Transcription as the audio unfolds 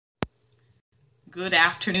Good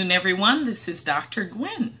afternoon, everyone. This is Dr.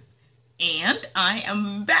 Gwen, and I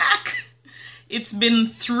am back. It's been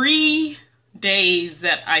 3 days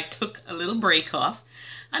that I took a little break off,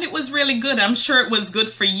 and it was really good. I'm sure it was good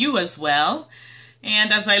for you as well.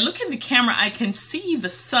 And as I look in the camera, I can see the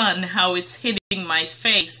sun, how it's hitting my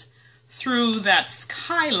face through that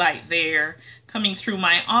skylight there, coming through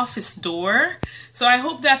my office door. So I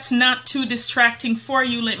hope that's not too distracting for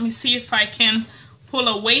you. Let me see if I can pull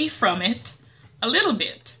away from it a little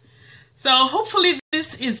bit. So hopefully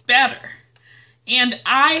this is better. And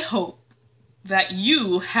I hope that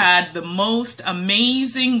you had the most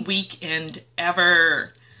amazing weekend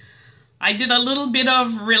ever. I did a little bit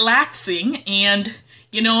of relaxing, and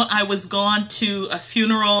I was gone to a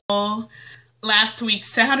funeral last week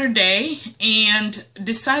Saturday and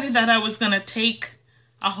decided that I was going to take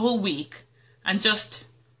a whole week and just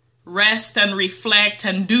rest and reflect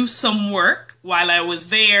and do some work while I was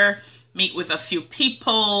there, meet with a few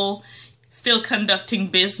people, still conducting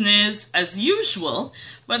business as usual.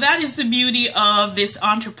 But that is the beauty of this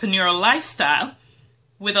entrepreneurial lifestyle.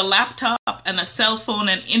 With a laptop and a cell phone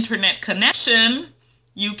and internet connection,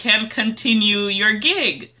 you can continue your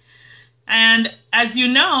gig. And as you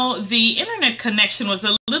know, the internet connection was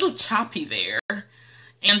a little choppy there.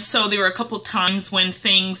 And so there were a couple times when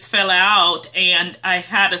things fell out, and I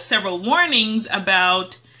had several warnings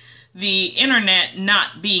about the internet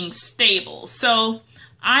not being stable. So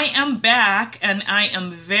I am back, and I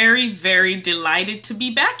am very, very delighted to be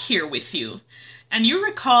back here with you. And you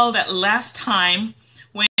recall that last time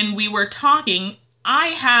when we were talking, I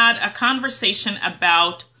had a conversation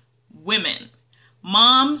about women,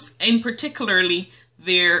 moms, and particularly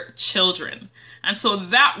their children. And so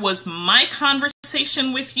that was my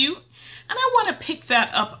conversation with you. And I want to pick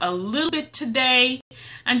that up a little bit today.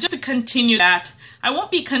 And just to continue that, I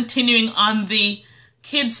won't be continuing on the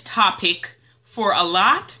kids topic for a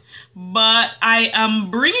lot, but I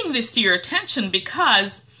am bringing this to your attention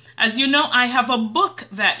because, as you know, I have a book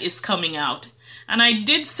that is coming out. And I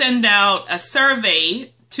did send out a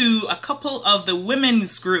survey to a couple of the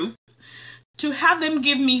women's group to have them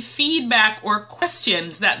give me feedback or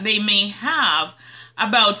questions that they may have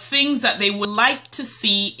about things that they would like to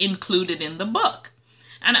see included in the book.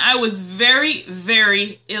 And I was very,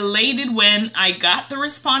 very elated when I got the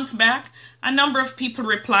response back. A number of people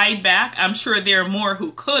replied back. I'm sure there are more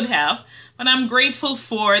who could have, but I'm grateful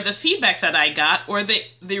for the feedback that I got, or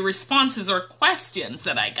the responses or questions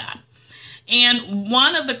that I got. And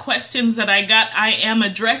one of the questions that I got, I am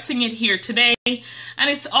addressing it here today, and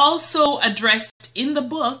it's also addressed in the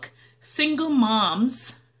book, Single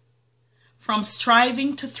Moms from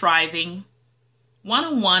Striving to Thriving,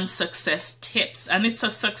 101 Success Tips. And it's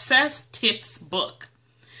a success tips book.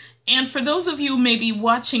 And for those of you who may be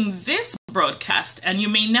watching this broadcast and you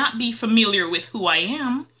may not be familiar with who I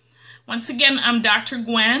am, once again, I'm Dr.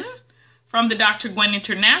 Gwen from the Dr. Gwen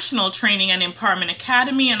International Training and Empowerment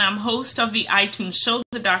Academy, and I'm host of the iTunes show,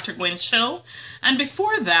 The Dr. Gwen Show. And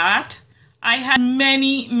before that, I had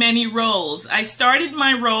many, many roles. I started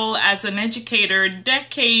my role as an educator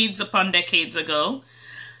decades upon decades ago.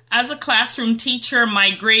 As a classroom teacher,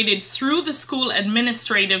 migrated through the school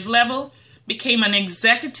administrative level, became an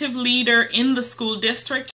executive leader in the school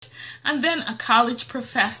district, and then a college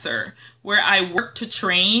professor, where I worked to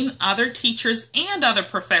train other teachers and other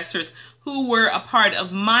professors who were a part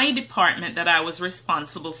of my department that I was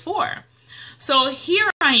responsible for. So here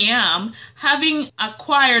I am, having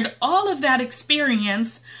acquired all of that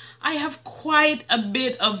experience. I have quite a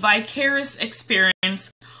bit of vicarious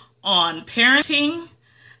experience on parenting,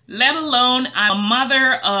 let alone I'm a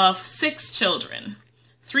mother of 6 children.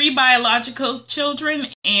 3 biological children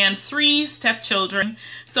and 3 stepchildren.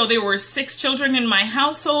 So there were 6 children in my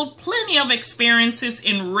household, plenty of experiences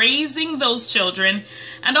in raising those children,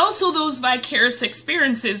 and also those vicarious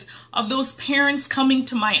experiences of those parents coming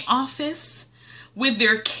to my office with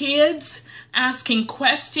their kids, asking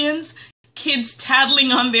questions, kids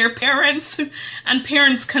tattling on their parents, and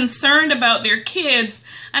parents concerned about their kids.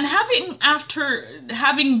 And after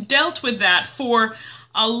having dealt with that for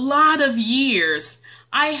a lot of years,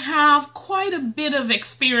 I have quite a bit of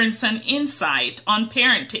experience and insight on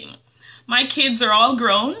parenting. My kids are all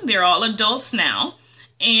grown, they're all adults now,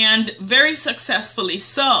 and very successfully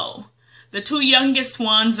so. The 2 youngest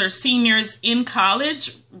ones are seniors in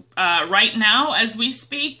college right now as we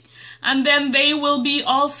speak, and then they will be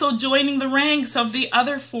also joining the ranks of the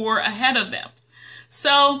other 4 ahead of them.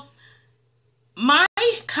 So my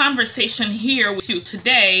conversation here with you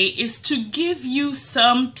today is to give you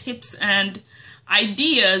some tips and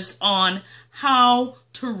ideas on how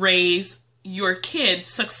to raise your kids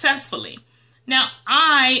successfully. Now,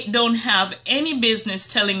 I don't have any business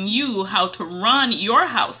telling you how to run your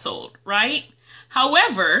household, right?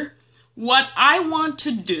 However, what I want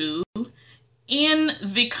to do in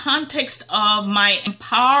the context of my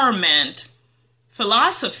empowerment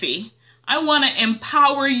philosophy, I want to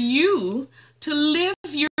empower you to live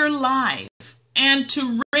your life and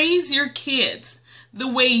to raise your kids the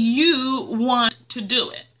way you want to do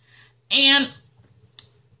it. And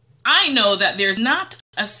I know that there's not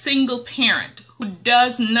a single parent who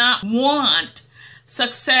does not want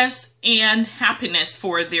success and happiness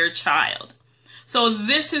for their child. So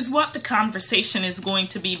this is what the conversation is going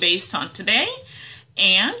to be based on today.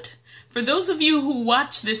 And for those of you who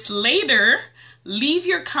watch this later, leave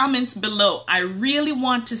your comments below. I really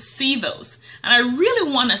want to see those. And I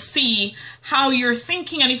really want to see how you're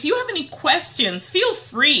thinking. And if you have any questions, feel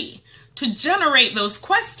free to generate those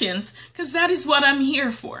questions, because that is what I'm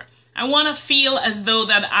here for. I want to feel as though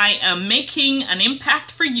that I am making an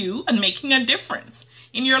impact for you and making a difference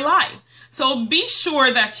in your life. So be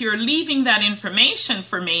sure that you're leaving that information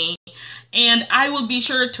for me, and I will be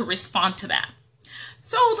sure to respond to that.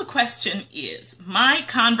 So the question is, my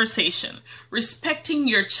conversation, respecting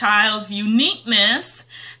your child's uniqueness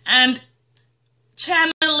and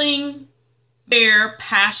channeling their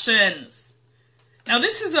passions. Now,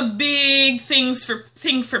 this is a big thing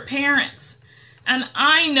for parents. And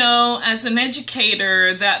I know as an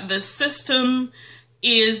educator that the system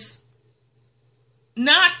is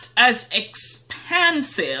not as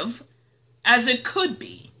expansive as it could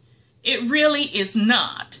be. It really is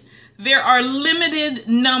not. There are limited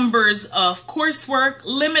numbers of coursework,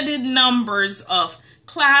 limited numbers of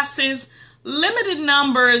classes, limited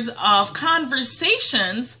numbers of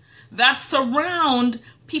conversations that surround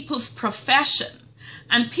people's profession.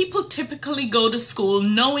 And people typically go to school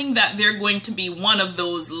knowing that they're going to be one of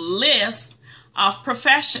those lists of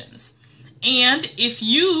professions. And if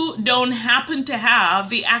you don't happen to have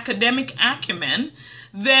the academic acumen,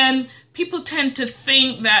 then people tend to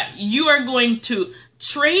think that you are going to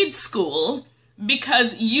trade school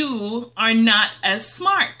because you are not as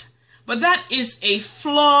smart. But that is a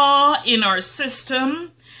flaw in our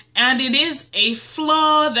system, and it is a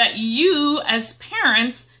flaw that you as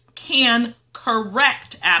parents can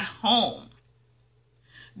correct at home.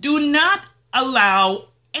 Do not allow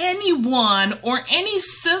anyone or any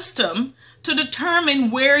system to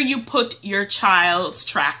determine where you put your child's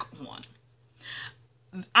track on.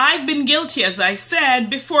 I've been guilty, as I said,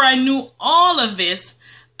 before I knew all of this.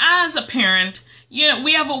 As a parent,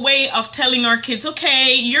 we have a way of telling our kids,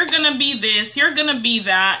 okay, you're going to be this, you're going to be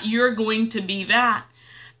that, you're going to be that.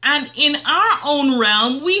 And in our own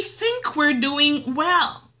realm, we think we're doing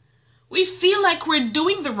well. We feel like we're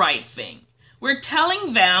doing the right thing. We're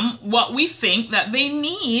telling them what we think that they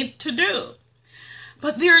need to do.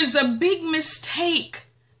 But there is a big mistake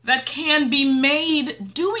that can be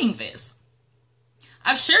made doing this.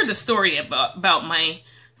 I've shared the story about my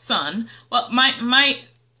son. Well, my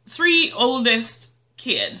three oldest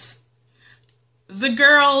kids, the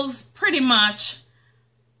girls pretty much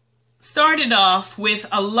started off with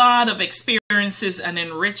a lot of experiences and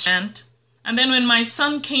enrichment. And then when my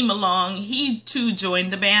son came along, he too joined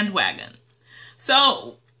the bandwagon.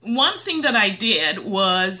 So one thing that I did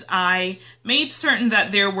was I made certain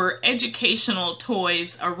that there were educational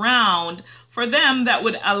toys around for them that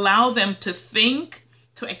would allow them to think,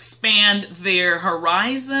 to expand their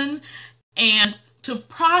horizon, and to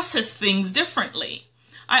process things differently.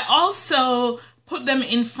 I also put them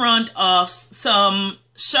in front of some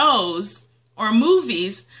shows or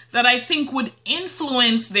movies that I think would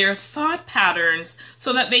influence their thought patterns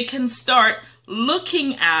so that they can start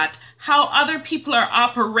looking at how other people are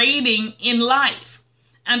operating in life.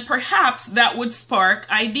 And perhaps that would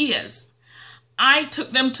spark ideas. I took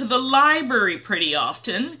them to the library pretty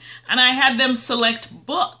often, and I had them select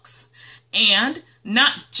books. And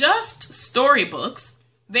not just storybooks.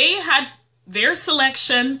 They had their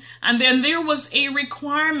selection, and then there was a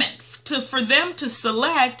requirement for them to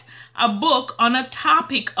select a book on a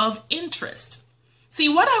topic of interest. See,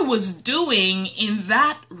 what I was doing in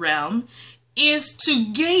that realm is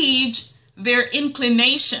to gauge their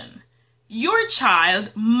inclination. Your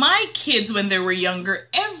child, my kids when they were younger,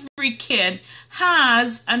 every kid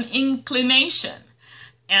has an inclination.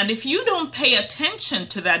 And if you don't pay attention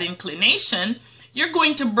to that inclination, you're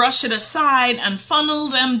going to brush it aside and funnel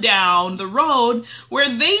them down the road where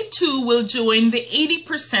they too will join the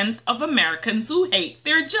 80% of Americans who hate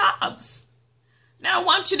their jobs. Now I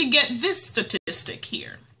want you to get this statistic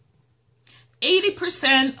here.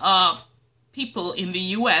 80% of people in the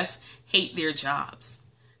U.S. hate their jobs.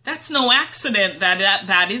 That's no accident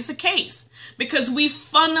that is the case, because we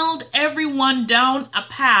funneled everyone down a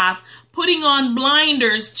path, putting on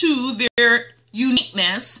blinders to their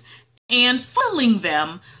uniqueness and funneling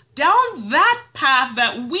them down that path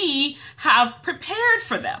that we have prepared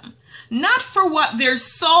for them, not for what their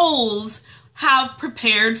souls have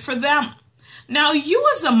prepared for them. Now, you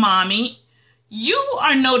as a mommy, you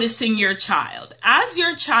are noticing your child as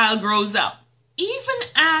your child grows up, even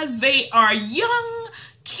as they are young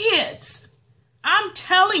kids. I'm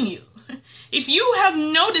telling you, if you have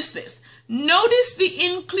noticed this, notice the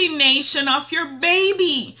inclination of your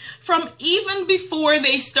baby from even before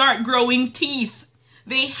they start growing teeth.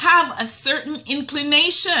 They have a certain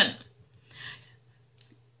inclination.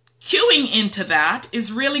 Cueing into that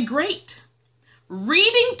is really great.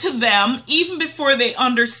 Reading to them even before they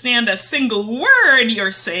understand a single word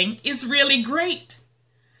you're saying is really great.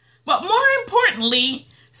 But more importantly,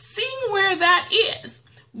 seeing where that is.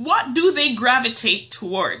 What do they gravitate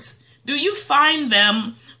towards? Do you find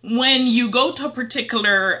them when you go to a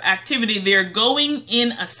particular activity, they're going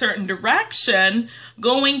in a certain direction,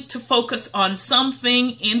 going to focus on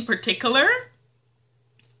something in particular?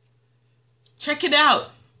 Check it out.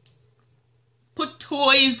 Put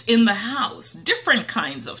toys in the house, different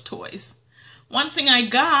kinds of toys. One thing I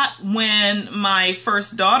got when my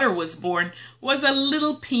first daughter was born was a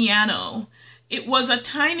little piano. It was a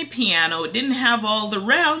tiny piano. It didn't have all the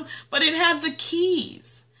realm, but it had the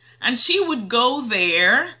keys. And she would go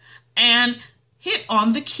there and hit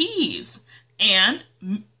on the keys and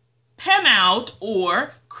pen out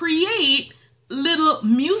or create little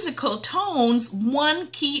musical tones, one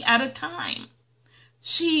key at a time.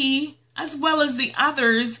 She, as well as the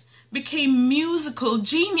others, became musical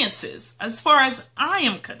geniuses as far as I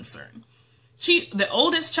am concerned. The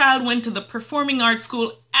oldest child, went to the performing arts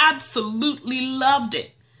school, absolutely loved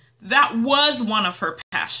it. That was one of her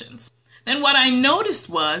passions. Then what I noticed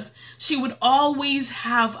was she would always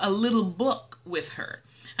have a little book with her,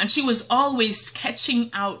 and she was always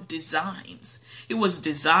sketching out designs. It was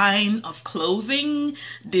design of clothing,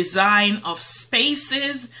 design of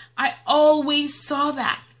spaces. I always saw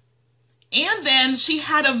that. And then she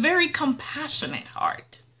had a very compassionate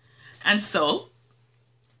heart. And so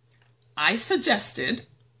I suggested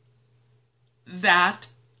that,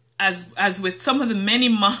 as with some of the many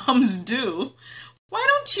moms do, why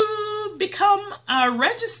don't you become a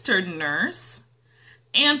registered nurse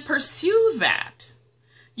and pursue that?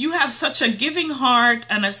 You have such a giving heart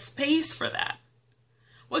and a space for that.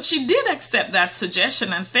 Well, she did accept that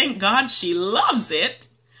suggestion, and thank God she loves it.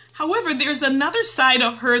 However, there's another side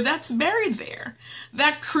of her that's buried there,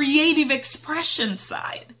 that creative expression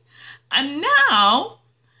side. And now,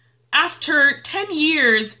 after 10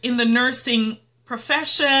 years in the nursing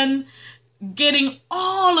profession, getting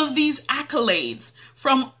all of these accolades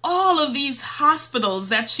from all of these hospitals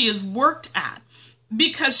that she has worked at,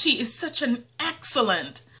 because she is such an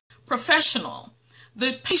excellent professional.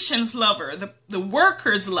 The patients love her, the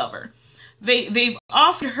workers love her. They've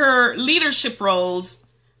offered her leadership roles.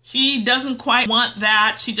 She doesn't quite want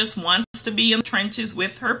that. She just wants to be in the trenches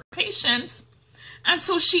with her patients. And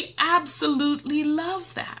so she absolutely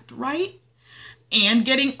loves that, right? And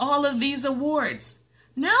getting all of these awards.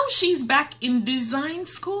 Now she's back in design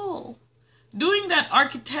school, doing that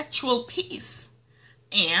architectural piece.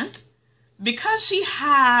 And because she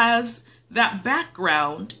has that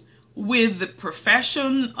background with the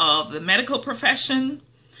profession of the medical profession,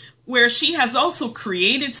 where she has also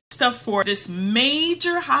created stuff for this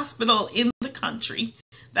major hospital in the country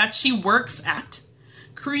that she works at,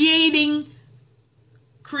 creating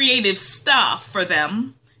creative stuff for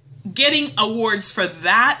them, getting awards for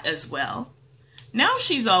that as well. Now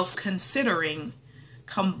she's also considering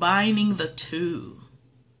combining the two.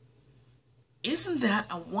 Isn't that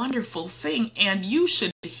a wonderful thing? And you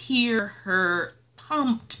should hear her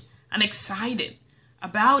pumped and excited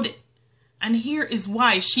about it. And here is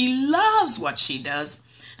why. She loves what she does,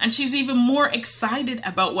 and she's even more excited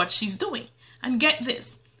about what she's doing. And get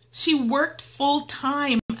this, she worked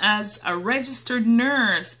full-time as a registered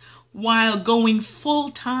nurse while going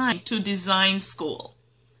full-time to design school.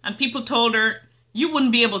 And people told her, you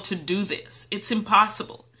wouldn't be able to do this. It's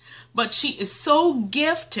impossible. But she is so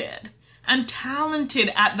gifted and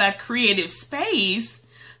talented at that creative space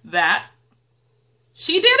that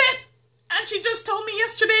she did it. And she just told me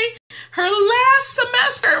yesterday, her last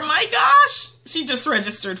semester, my gosh, she just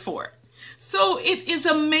registered for it. So it is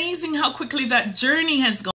amazing how quickly that journey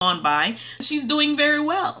has gone by. She's doing very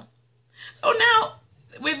well. So now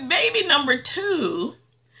with baby number 2,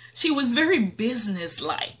 she was very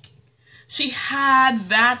businesslike. She had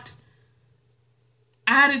that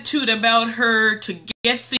attitude about her to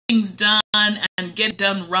get things done and get it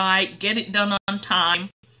done right, get it done on time.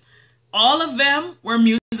 All of them were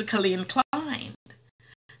musically inclined.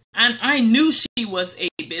 And I knew she was a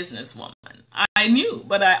businesswoman. I knew,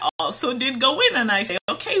 but I also did go in and I said,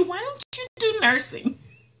 okay, why don't you do nursing?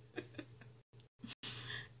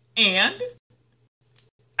 And,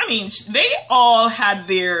 I mean, they all had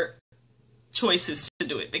their choices to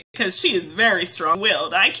do it because she is very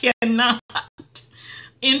strong-willed. I cannot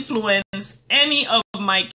influence any of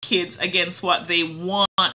my kids against what they want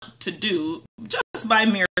to do just by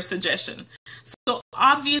mere suggestion. So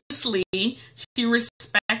obviously she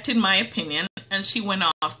respected my opinion and she went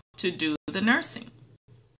off to do the nursing.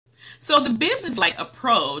 So the business-like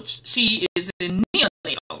approach, she is in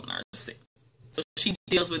neonatal nursing. So she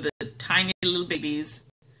deals with the tiny little babies,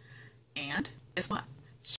 and guess what?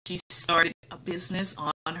 She started a business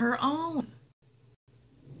on her own,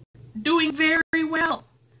 doing very well.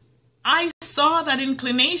 I saw that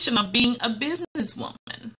inclination of being a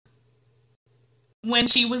businesswoman when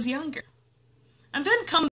she was younger. And then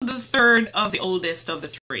come the third of the oldest of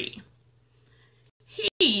the three.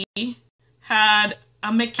 He had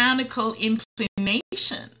a mechanical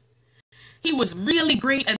inclination. He was really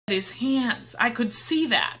great at his hands. I could see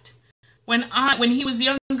that. When he was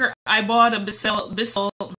younger, I bought a Bissell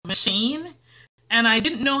machine, and I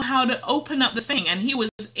didn't know how to open up the thing, and he was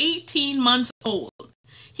 18 months old.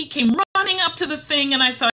 He came running up to the thing, and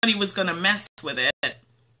I thought he was going to mess with it.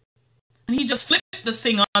 And he just flipped the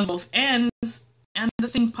thing on both ends, and the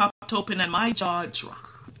thing popped open, and my jaw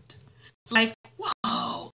dropped. It's like,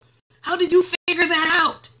 whoa, how did you figure that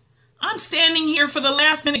out? I'm standing here for the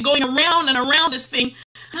last minute going around and around this thing,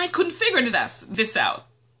 and I couldn't figure this out.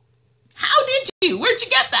 How did you? Where'd you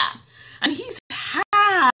get that? And he's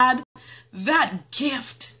had that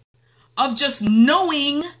gift of just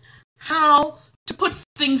knowing how to put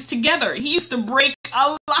things together. He used to break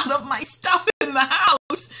a lot of my stuff in the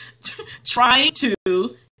house trying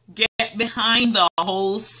to get behind the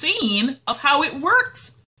whole scene of how it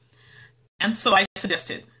works. And so I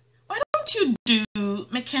suggested, why don't you do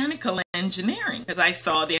mechanical engineering? Because I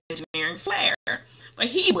saw the engineering flair. But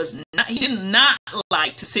he did not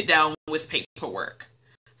like to sit down with paperwork.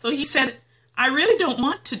 So he said, I really don't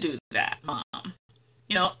want to do that, Mom.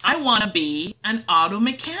 You know, I want to be an auto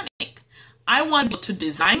mechanic. I want to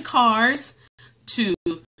design cars, to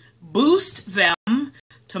boost them,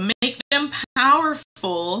 to make them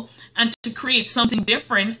powerful, and to create something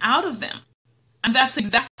different out of them. And that's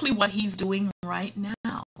exactly what he's doing right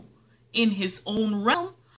now in his own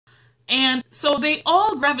realm. And so they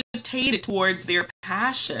all gravitated towards their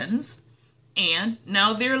passions, and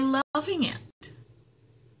now they're loving it.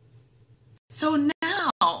 So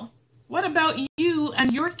now, what about you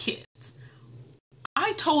and your kids?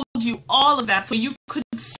 I told you all of that so you could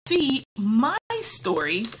see my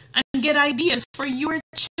story and get ideas for your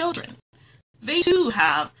children. They too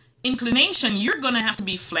have inclination. You're going to have to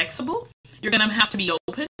be flexible. You're going to have to be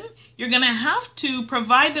open. You're going to have to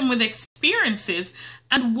provide them with experiences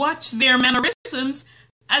and watch their mannerisms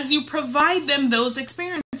as you provide them those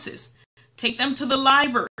experiences. Take them to the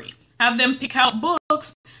library. Have them pick out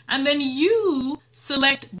books, and then you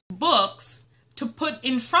select books to put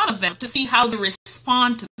in front of them to see how they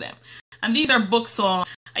respond to them. And these are books on,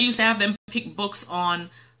 I used to have them pick books on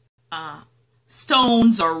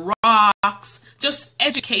stones or rocks, just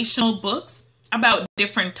educational books about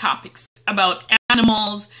different topics, about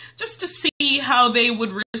animals, just to see how they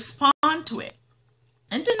would respond to it.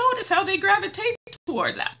 And to notice how they gravitate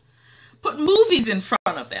towards that. Put movies in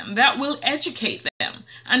front of them that will educate them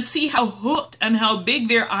and see how hooked and how big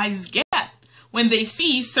their eyes get when they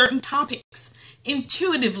see certain topics.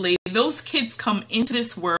 Intuitively, those kids come into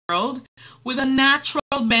this world with a natural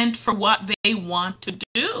bent for what they want to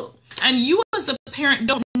do. And you as a parent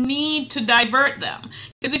don't need to divert them,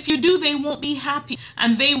 because if you do, they won't be happy,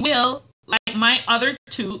 and they will, like my other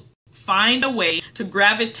two, find a way to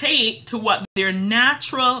gravitate to what their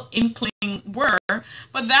natural inkling were.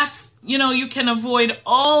 But that's, you know, you can avoid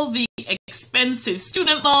all the expensive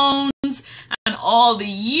student loans and all the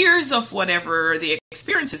years of whatever the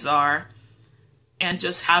experiences are, and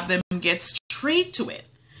just have them get straight to it.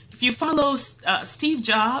 If you follow Steve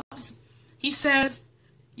Jobs, he says,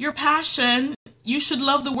 your passion, you should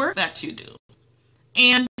love the work that you do.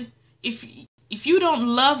 And if you don't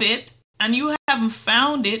love it and you haven't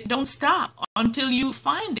found it, don't stop until you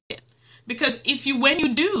find it. Because when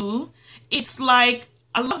you do, it's like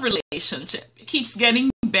a love relationship. It keeps getting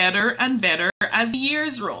better and better as the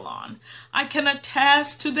years roll on. I can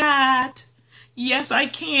attest to that. Yes, I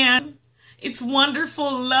can. It's wonderful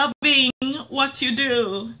loving what you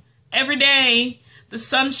do every day. The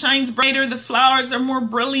sun shines brighter, the flowers are more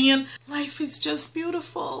brilliant. Life is just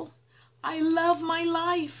beautiful. I love my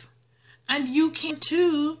life. And you can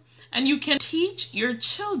too. And you can teach your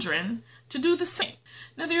children to do the same.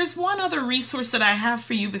 Now there's one other resource that I have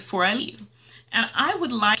for you before I leave. And I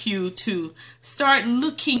would like you to start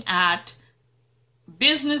looking at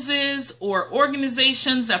businesses or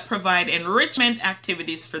organizations that provide enrichment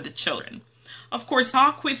activities for the children. Of course,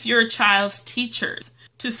 talk with your child's teachers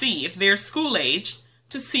to see if they're school age,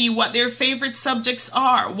 to see what their favorite subjects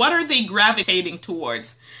are. What are they gravitating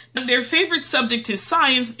towards? If their favorite subject is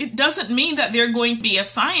science, it doesn't mean that they're going to be a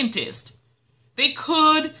scientist. They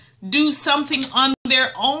could do something on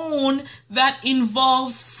their own that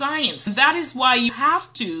involves science. That is why you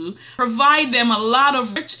have to provide them a lot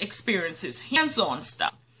of rich experiences, hands-on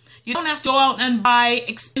stuff. You don't have to go out and buy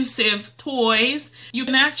expensive toys. You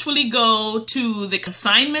can actually go to the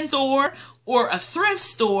consignment store or a thrift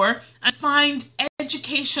store and find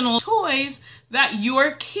educational toys that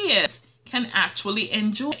your kids can actually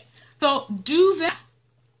enjoy. So do that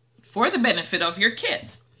for the benefit of your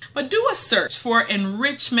kids. But do a search for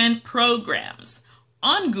enrichment programs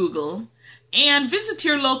on Google and visit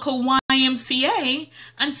your local YMCA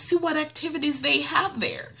and see what activities they have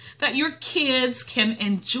there that your kids can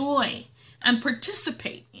enjoy and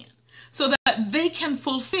participate in so that they can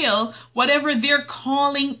fulfill whatever their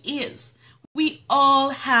calling is. We all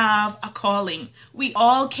have a calling. We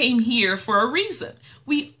all came here for a reason.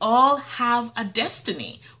 We all have a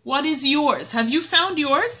destiny. What is yours? Have you found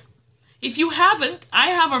yours? If you haven't, I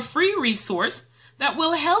have a free resource that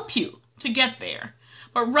will help you to get there.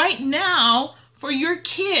 But right now, for your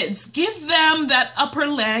kids, give them that upper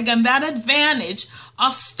leg and that advantage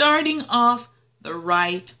of starting off the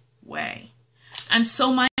right way. And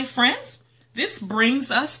so, my friends, this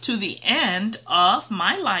brings us to the end of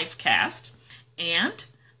my live cast. And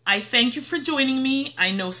I thank you for joining me.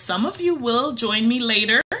 I know some of you will join me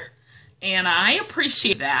later, and I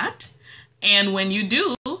appreciate that. And when you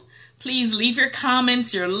do, please leave your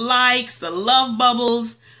comments, your likes, the love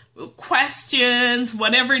bubbles, questions,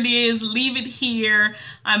 whatever it is, leave it here.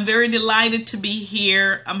 I'm very delighted to be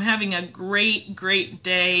here. I'm having a great, great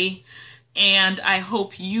day, and I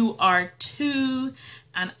hope you are too.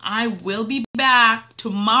 And I will be back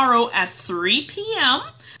tomorrow at 3 p.m.,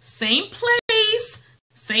 same place,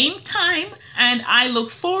 same time, and I look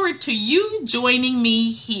forward to you joining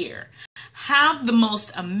me here. Have the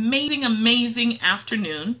most amazing, amazing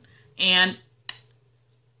afternoon. And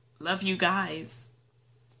love you guys.